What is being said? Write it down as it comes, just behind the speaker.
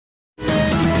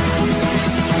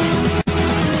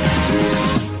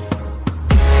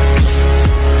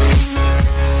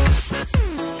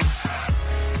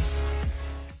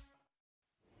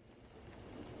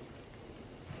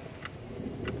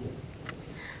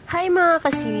Hi mga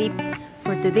kasilip!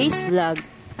 For today's vlog,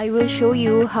 I will show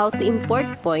you how to import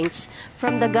points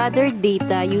from the gathered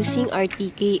data using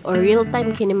RTK or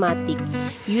real-time kinematic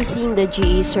using the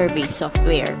Ge-Survey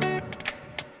software.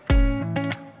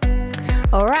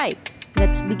 Alright,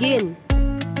 let's begin!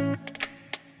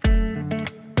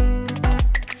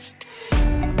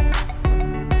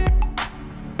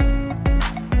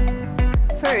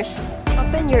 First,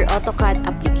 open your AutoCAD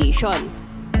application.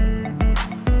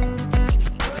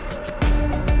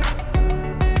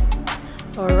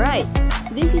 Alright,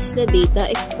 this is the data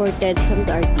exported from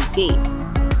the RTK.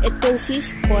 It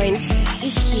consists points,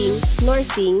 easting,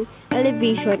 northing,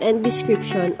 elevation, and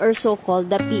description, or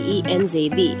so-called the PE and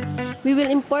ZD. We will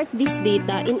import this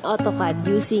data in AutoCAD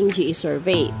using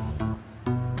Ge-Survey.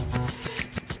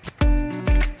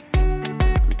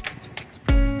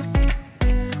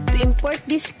 To import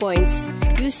these points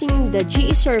using the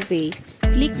Ge-Survey,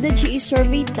 click the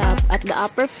Ge-Survey tab at the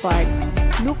upper part,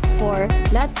 look for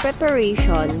lot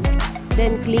preparation,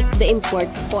 then click the import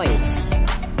points.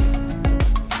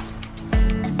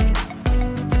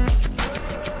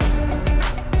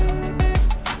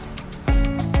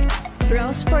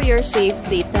 Browse for your saved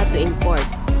data to import.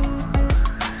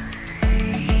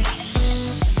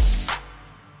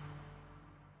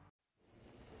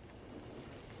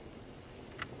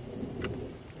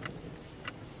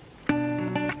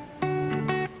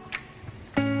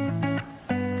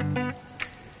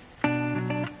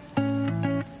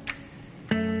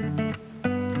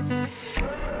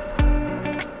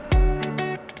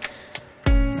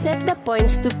 Set the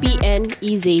points to PN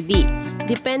EZD,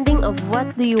 depending of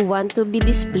what do you want to be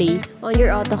displayed on your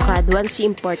AutoCAD once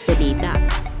you import the data.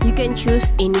 You can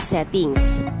choose any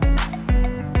settings.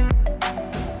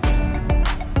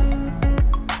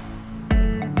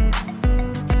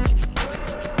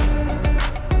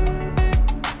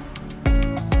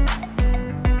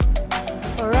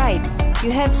 Alright,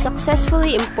 you have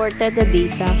successfully imported the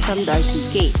data from the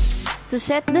RTK. To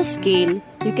set the scale,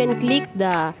 you can click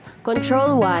the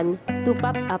Control 1 to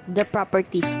pop up the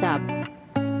Properties tab.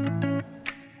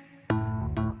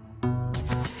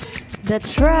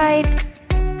 That's right!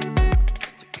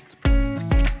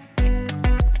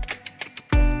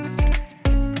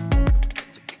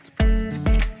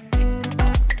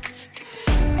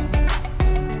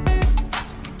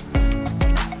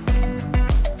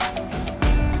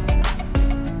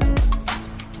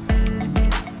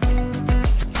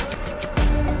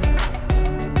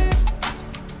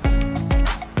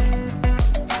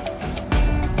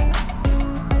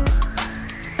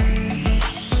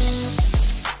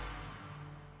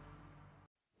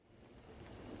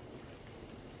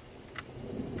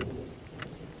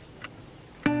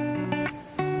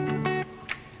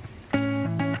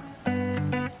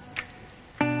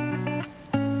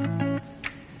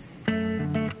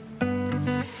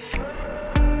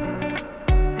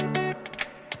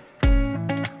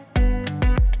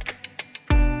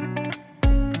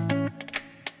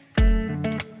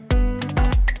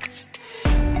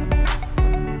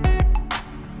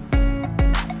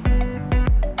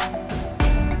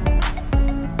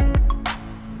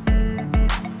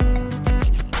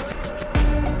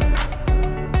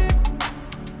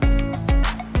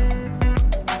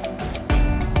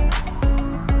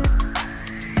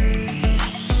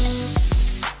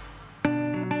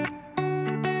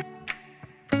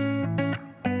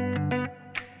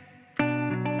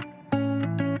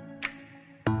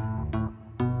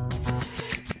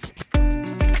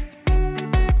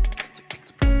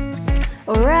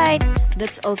 Alright,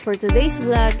 that's all for today's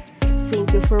vlog.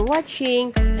 Thank you for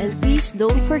watching, and please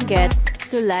don't forget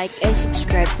to like and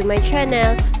subscribe to my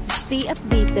channel to stay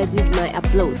updated with my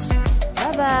uploads.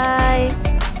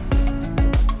 Bye-bye!